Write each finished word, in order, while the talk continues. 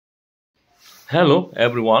Hello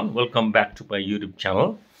everyone welcome back to my YouTube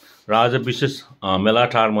channel र आज विशेष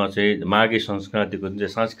मेलाटारमा चाहिँ माघे संस्कृतिको जुन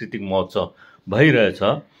चाहिँ सांस्कृतिक महोत्सव भइरहेछ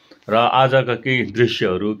र आजका केही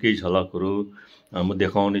दृश्यहरू केही झलकहरू म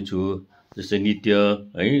देखाउने छु। जस्तै नृत्य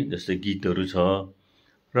है, जस्तै गीतहरू छ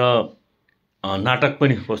र नाटक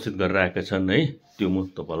पनि प्रस्तुत गरिरहेका छन् है, त्यो म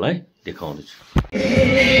तपाईलाई देखाउने छु।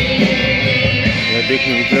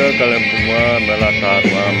 देख्नुहुन्छ कालिम्पोङमा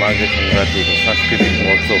मेलाटारमा माघे संक्रान्तिको सांस्कृतिक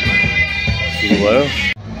महोत्सव सुरु भयो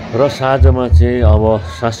र साँझमा चाहिँ अब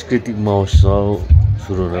सांस्कृतिक महोत्सव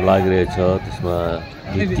सुरु हुन लागिरहेछ। त्यसमा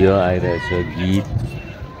नृत्य आइरहेछ, गीत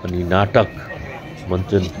अनि नाटक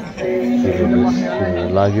मञ्चन सुरु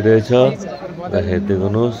हुन लागिरहेछ र हेर्दै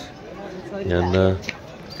गर्नुहोस्। यहाँ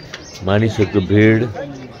मानिसहरूको भिड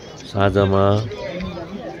साँझमा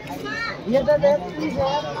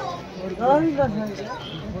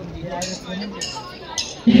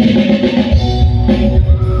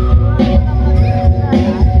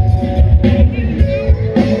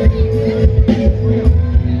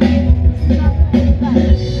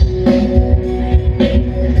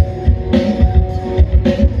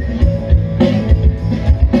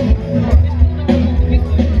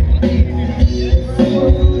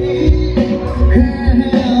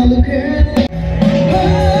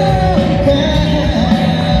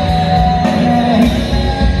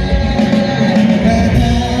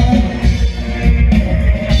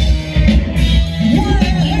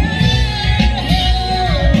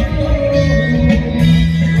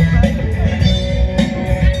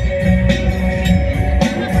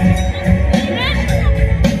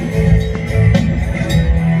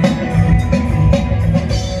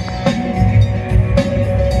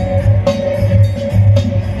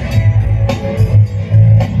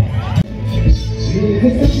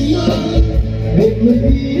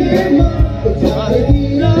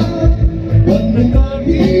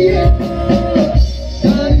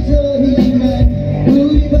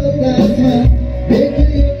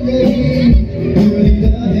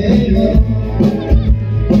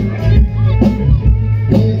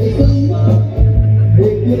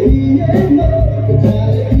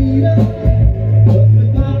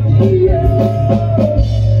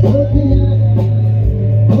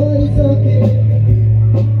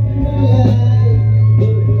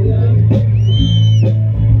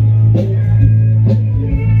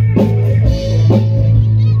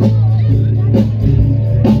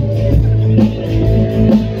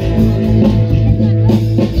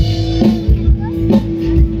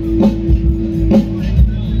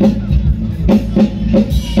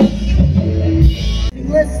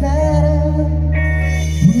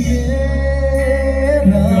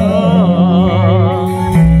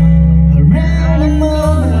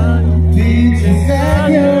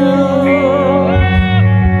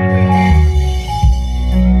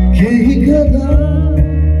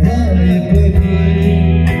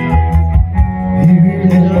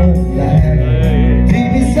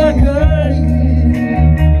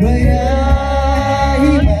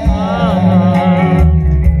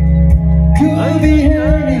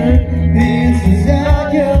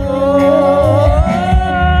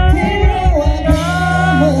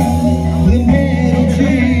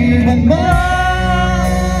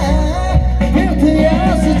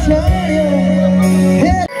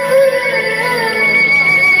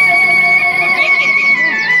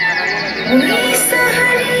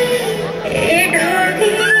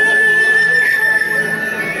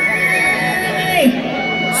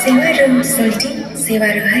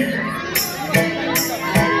सेवारो है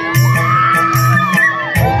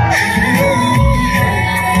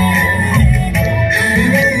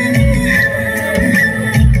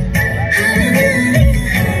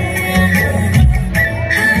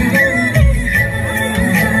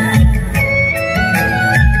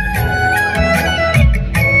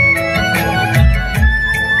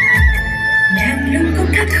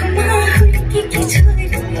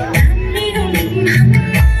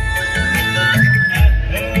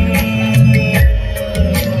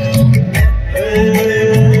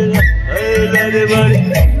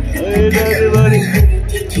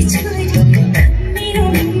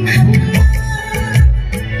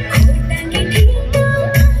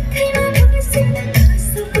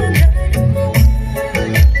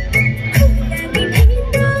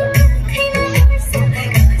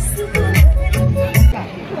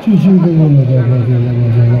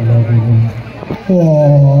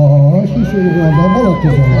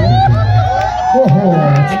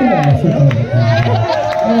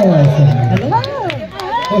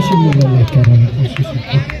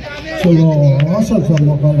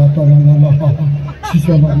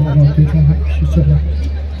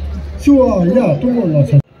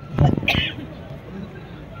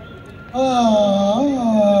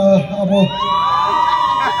अब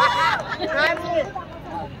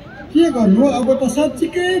के गर्नु अब त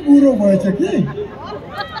साँच्चीकै बुढो भएछ कि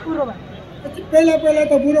पहिला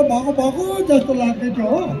त बुढो भएको जस्तो लाग्दै थियो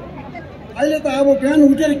हो अहिले त अब बिहान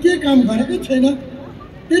उठेर के काम गरेकै छैन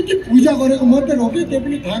त्यति पूजा गरेको मात्रै हो कि त्यो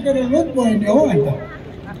पनि थाकेर लोप भयो नि हो अन्त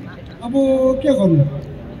अब के गर्नु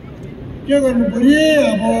बुढी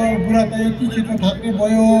अब बुढा त यति छिटो थाक्ने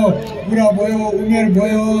भयो बुढा भयो उमेर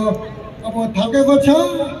भयो अब थाकेको छ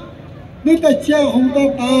ल त चिया खुवाउँ त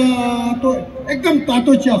तातो एकदम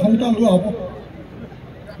तातो चिया खुवाउँ त लु अब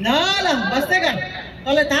ल बस्दै गर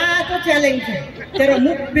तँलाई तातो चिया ल्याइन्छ तेरो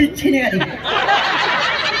मुख बिल्छिने गरी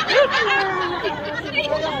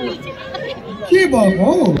के भएको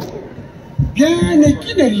हौ बिहानै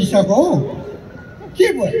किन रिसाएको हौ के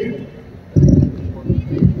भयो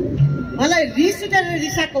मलाई रिस उठेर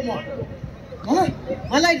रिसाएको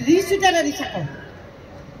मलाई रिस उठेर रिसाएको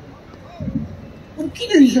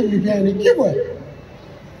किन रिसाउने बिहानै के भयो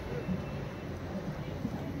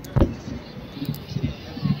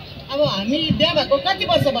अब हामी बिहा भएको कति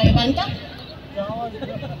वर्ष भयो भन् त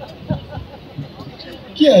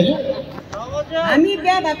के अरे हामी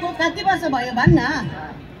बिहा भएको कति वर्ष भयो भन् न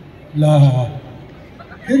ल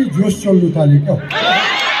फेरि जोस चल्नु थाल्यो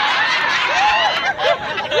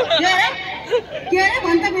के अरे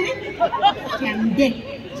भन् त फेरि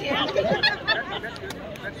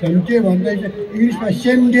सेम्टे भन्दै इङ्ग्लिसमा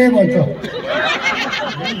सेमडे भन्छ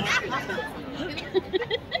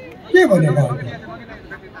के भनेको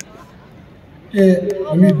के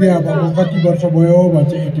हामी बिहा भएको कति वर्ष भयो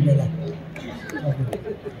भन्छ यति बेला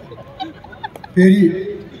फेरि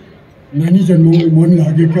नानी जन्माउनु मन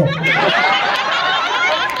लाग्यो क्या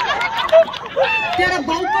तेरो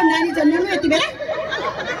बाउको नानी जन्माउनु यति बेला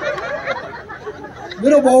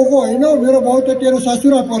मेरो बाउको होइन मेरो बाउ त तेरो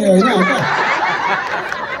ससुरा पर्यो होइन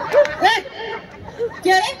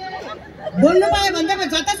के अरे बोल्नु पायो भन्दा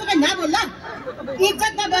जतासुकै नबोल ल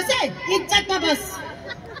इज्जतमा बसे इज्जतमा बस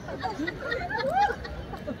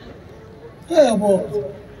अब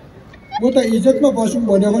म त इज्जतमा बसौँ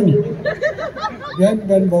भनेको नि बिहान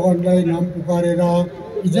भगवान्लाई नाम पुकारेर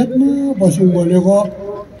इज्जतमा बसौँ भनेको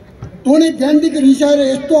तँ नै बिहानदेखि रिसाएर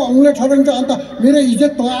यस्तो औँले ठरन्छ अन्त मेरो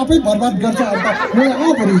इज्जत त आफै बर्बाद गर्छ अन्त मलाई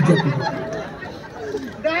आफूहरू इज्जत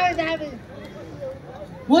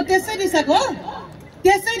म त्यसै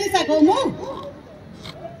रिसाएको म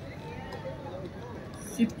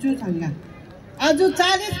सिप्चुसँग आज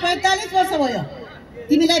 40-45 वर्ष भयो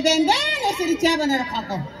तिमीलाई बिहान यसरी चिया बनाएर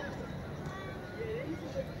खुवाएको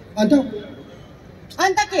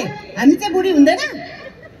अन्त के हामी चाहिँ बुढी हुँदैन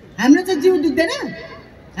हाम्रो चाहिँ जिउ दुख्दैन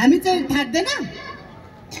हामी चाहिँ थाक्दैन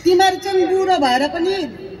तिमीहरू चाहिँ बुढो भएर पनि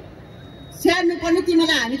स्याहार्नु पर्ने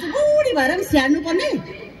तिमीलाई हामी चाहिँ बुढी भएर पनि स्याहार्नु पर्ने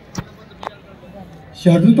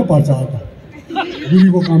स्याहार्नु त पर्छ अब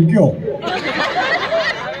बुढीको काम के हो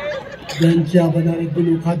बिहान चिया बनाएर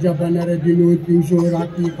दिनु खाजा बनाएर दिनु दिउँसो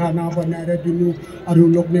राति खाना बनाएर दिनु अरू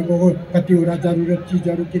लोग्नेको कतिवटा जरुरत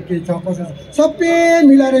चिजहरू के छ कसो छ सबै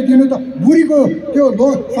मिलाएर दिनु त बुढीको त्यो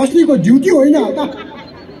स्वास्नीको ड्युटी होइन त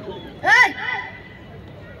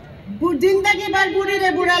जिन्दगीभर बुढीले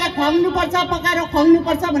बुढालाई खुवाउनुपर्छ पकाएर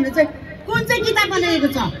खुवाउनुपर्छ भनेर चाहिँ कुन चाहिँ किताबमा लेखेको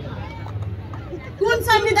छ कुन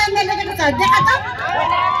संविधानमा लेखेको छ देखा त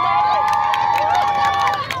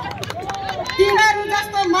तिमीहरू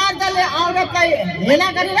जस्तो मर्दले औरतलाई हेला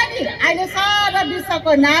गरेर नि अहिले सारा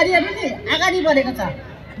विश्वको नारीहरू नि अगाडि बढेको छ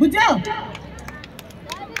बुझ्यौ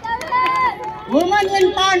वुमन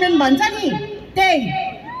एम्पावरमेन्ट भन्छ नि त्यही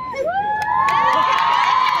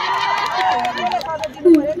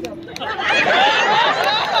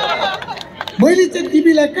मैले चाहिँ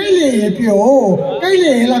तिमीलाई कहिले हेप्यो हो कहिले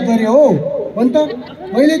हेला गर्यो हो भन् त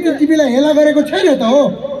मैले चाहिँ तिमीलाई हेला गरेको छैन त हो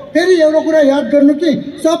फेरि एउटा कुरा याद गर्नु कि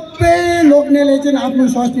सबै लोग्नेले चाहिँ आफ्नो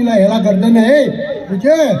स्वास्नीलाई हेला गर्दैन है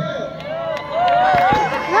बुझ्यो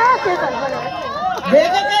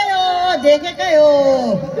देखेकै हो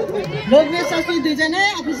लोग्ने स्वास्नी दुईजनै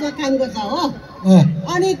अफिसमा काम गर्छ हो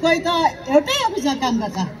अनि कोही त एउटै अफिसमा काम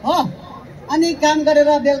गर्छ हो अनि काम गरेर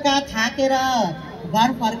बेलुका थाकेर घर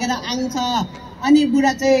फर्केर आउँछ अनि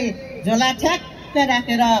बुढा चाहिँ झोला ठ्याक्क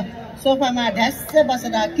राखेर सोफामा ढ्यास्सै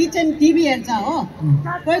बसेर किचन टिभी हेर्छ हो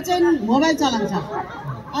कोही चाहिँ मोबाइल चलाउँछ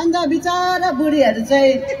अन्त बिचरा बुढीहरू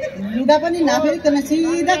चाहिँ लुगा पनि नफेरिकन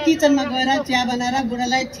सिधा किचनमा गएर चिया बनाएर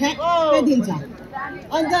बुढालाई ठ्याक्कै दिन्छ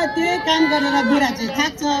अन्त त्यही काम गरेर बुढा चाहिँ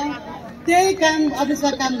थाक्छ त्यही काम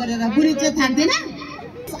अफिसमा काम गरेर बुढी चाहिँ थाक्दैन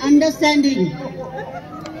अन्डरस्ट्यान्डिङ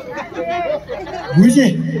बुझे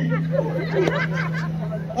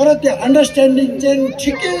तर त्यो अन्डरस्ट्यान्डिङ चाहिँ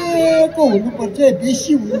ठिकैको हुनुपर्छ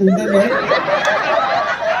बेसी हुनु हुँदैन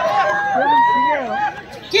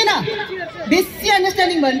किन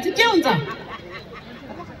अन्डरस्ट्यान्डिङ भयो भने चाहिँ के हुन्छ?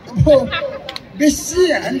 बेसी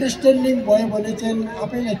अन्डरस्ट्यान्डिङ भयो भने चाहिँ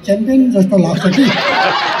आफैलाई च्याम्पियन जस्तो लाग्छ कि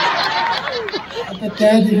अन्त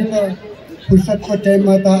त्यहाँदेखि त फुर्सदको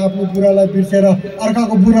टाइममा त आफ्नो बुढालाई बिर्सेर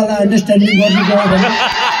अर्काको बुढालाई अन्डरस्ट्यान्डिङ गर्नु गयो भने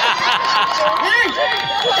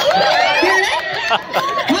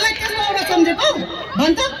मलाई त्यसमा एउटा सम्झेको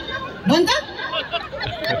भन्छ भन्छ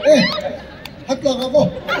ए हात लगाएको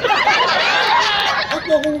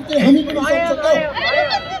हामी पनि सक्छौँ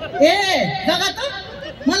ए जग्गा त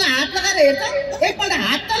मलाई हात लगाएर हेर्छ एकपल्ट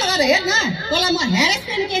हात त लगाएर हेर न तँलाई म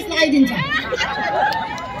हेरेसमेन्ट केस लगाइदिन्छ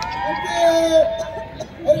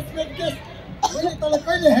हेरेसमेन्ट केस मैले तँलाई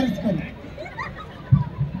कहिले हेरेस गरेँ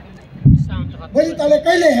मैले तँलाई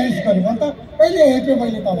कहिले हेरेस गरेँ भन् त कहिले हेर्छु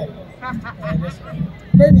मैले तँलाई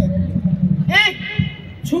कहिले ए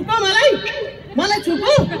छुको मलाई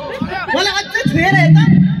छुको मलाई अझै छुएर हेर्छ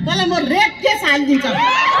तँलाई म रेप केस हालिदिन्छ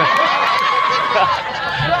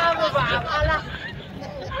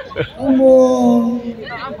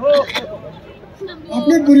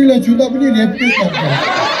आफ्नै बुढीलाई छुँदा पनि रेप केस लाग्छ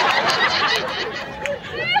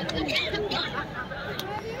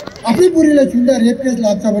आफ्नै बुढीलाई छुँदा रेप केस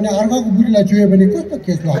लाग्छ भने अर्काको बुढीलाई छुयो भने कस्तो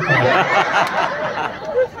केस लाग्छ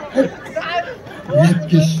रेप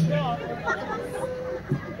केस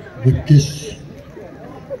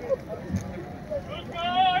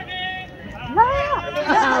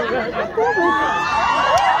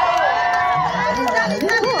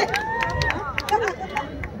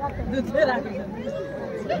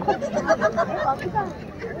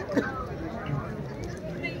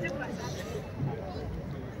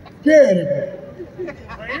के हेरेको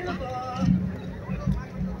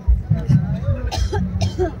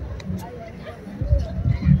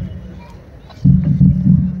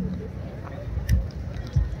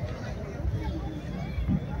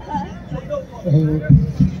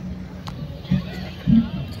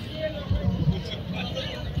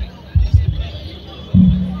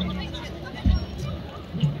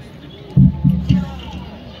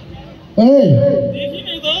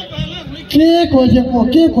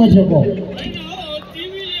के खोजेको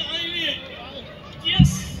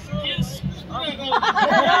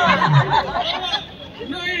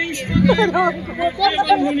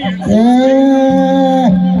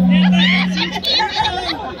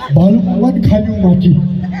भलुकमान खानु माथि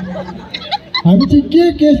हामी चाहिँ के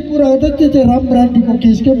केस पुरा हुँदा त्यो चाहिँ रामरानीको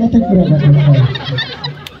केसकै मात्रै कुरा गर्नु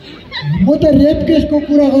म त रेप केसको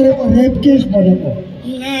कुरा गरेको रेप केस भनेको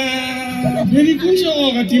फेरि कुन चाहिँ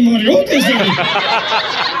अगति मर्यो त्यसरी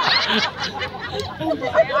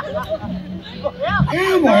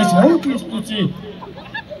कहाँ भएछ हौ त्यस्तो चाहिँ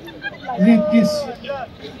रेप केस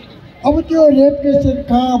अब त्यो रेप केस चाहिँ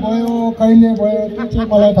कहाँ भयो कहिले भयो त्यो चाहिँ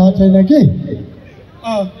मलाई थाहा छैन कि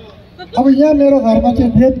अब यहाँ मेरो घरमा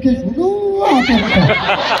चाहिँ रेप केस हुनु आँटेको छ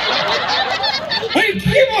है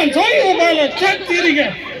के भन्छ है यो बाला चाँतिरिका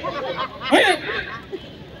होइन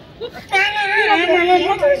आमालाई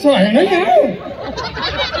मात्रै छ होइन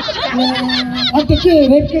अन्त के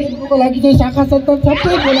रेप केस हुनुको लागि चाहिँ शाखा सन्तान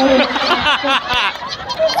सबै बोलाएर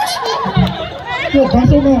त्यो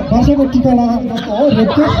दसैँमा टिका लगाएको जस्तो हो रेप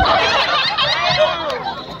केस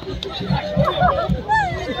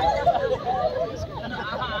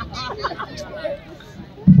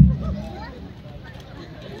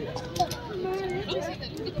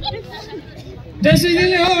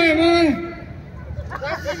त्यसैले हो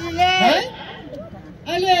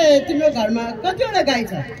अहिले तिम्रो घरमा कतिवटा गाई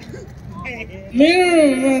छ? मेरो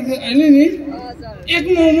अहिले नि एक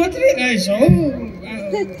मौ मात्रै गाई छ हौ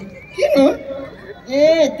किन ए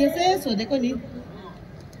त्यसै सोधेको नि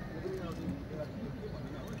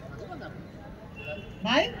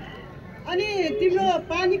भाइ। अनि तिम्रो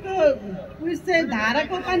पानीको उस चाहिँ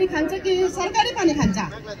धाराको पानी खान्छ कि सरकारी पानी खान्छ?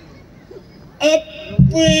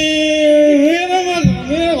 मेरो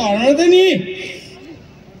घरमा त नि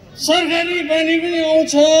सरकारी पानी पनि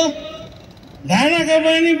आउँछ धाराको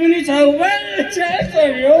पानी पनि छ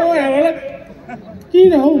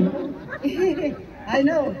किन हौ होइन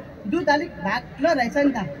दुध अलिक भाग्लो रहेछ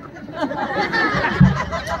नि त।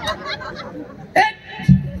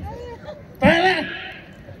 पहिला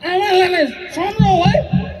आमालाई सम्झौ है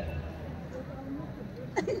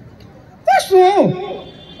कस्तो हौ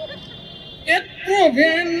यत्रो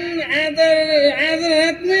बिहान आदर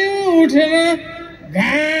रातमै उठेर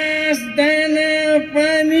घाँस दाना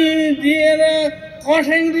पानी दिएर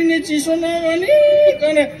कठ्याङ दिने चिसो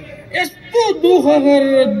नभनिकन यस्तो दुःख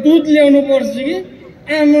गरेर दुध ल्याउनु पर्छ कि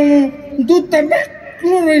आमामा दुध त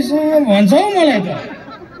बाक्लो रहेछ भन्छ हौ मलाई त।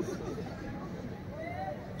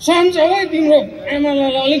 सम्झौ है तिम्रो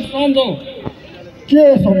आमालाई अलिक सम्झौ। के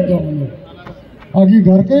सम्झाउनु अघि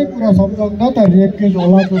घरकै कुरा सम्झाउँदा त रेप केस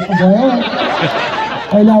होला जस्तो भयो।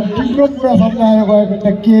 अहिले अब तिम्रो कुरा सम्झाएर गयो भने त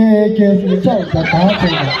के केस हुन्छ थाहा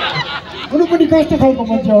छैन। उनी पनि कस्तो खालको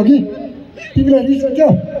मान्छे हो कि तिमीलाई रिस हुन्छ?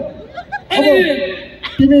 अब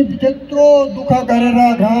तिमी त्यत्रो दुःख गरेर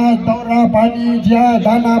घाँस दाउरा पानी चिया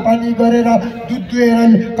दाना पानी गरेर दुध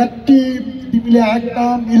दुहेर कति तिमीले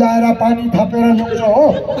एकदम मिलाएर पानी थपेर ल्याउँछ हो।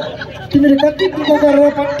 तिमीले कति दुःख गरेर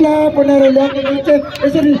पत्ला बनाएर ल्याएको चाहिँ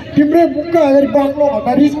यसरी तिम्रै मुखका अगाडि बाक्लो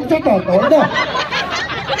भन्दा रिस उठ्छ त होइन?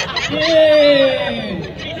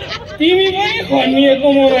 तिमी पनि खनिएको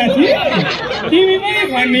म माथि, तिमी पनि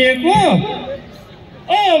खनिएको।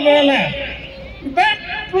 ओ बेला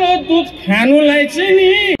बाक्लो दुध खानुलाई चाहिँ नि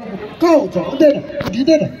कहाँ हुन्छ? हुँदैन,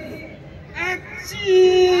 दिँदैन।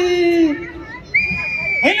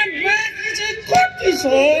 होइन बाँकी चाहिँ कति छ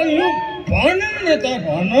यो भन न त,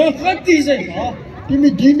 भन कति चाहिँ छ? तिमी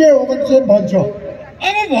दिने हो भने चाहिँ भन्छ।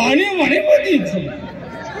 अब भन्यो भने म दिन्छु।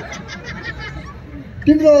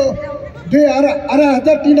 तिम्रो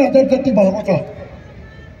 2,500 3,000 जति भएको छ।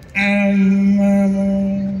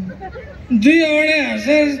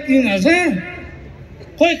 2,500 3,000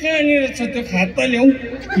 खोइ कहाँनिर छ त्यो खाता ल्याउँ,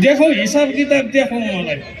 देखाउ हिसाब किताब देखाउ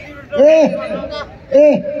मलाई। ए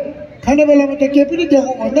खाने बेलामा त केही पनि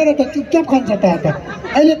दिएको भन्दैन त, चुपचाप खान्छ त।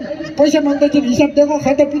 अहिले पैसा माग्दैछन् हिसाब दिएको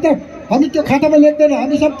खाता किताब हामी त्यो खातामा लेख्दैन,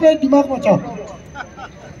 हामी सबै दिमागमा छ।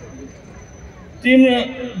 तिम्रो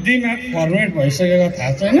दिमाग फर्मेट भइसकेको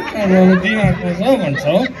थाहा छैन? अब दिमागमा छ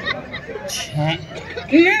भन्छौ।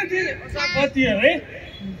 कति अरे?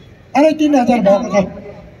 3,500 भएको छ।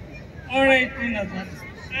 3,500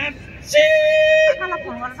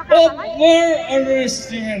 ओभर अन्डर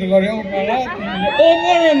एस्टिमेट गर्यौ होला तिमीले,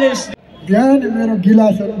 ओभर अन्डर एस्टिमेट। बिहान मेरो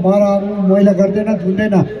गिलासहरू बराहरू मैला गर्दैन,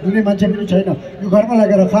 धुँदैन, धुने मान्छे पनि छैन। यो घरमा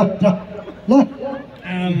लगेर खा ल।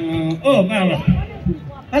 ओ बाबा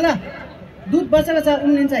हेल दुध बसेर छ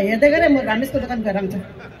उम्लिन्छ, हेर्दै गरेँ म रमेशको दोकान गएर आउँछु।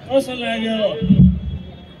 कसो लाग्यो?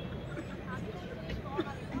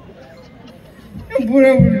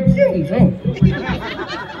 बुढाबुढी के हुन्छ हौ?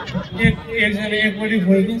 एकजना एकपट्टि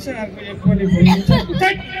फुल्किन्छ, अर्को एकपट्टि फुल्किन्छ।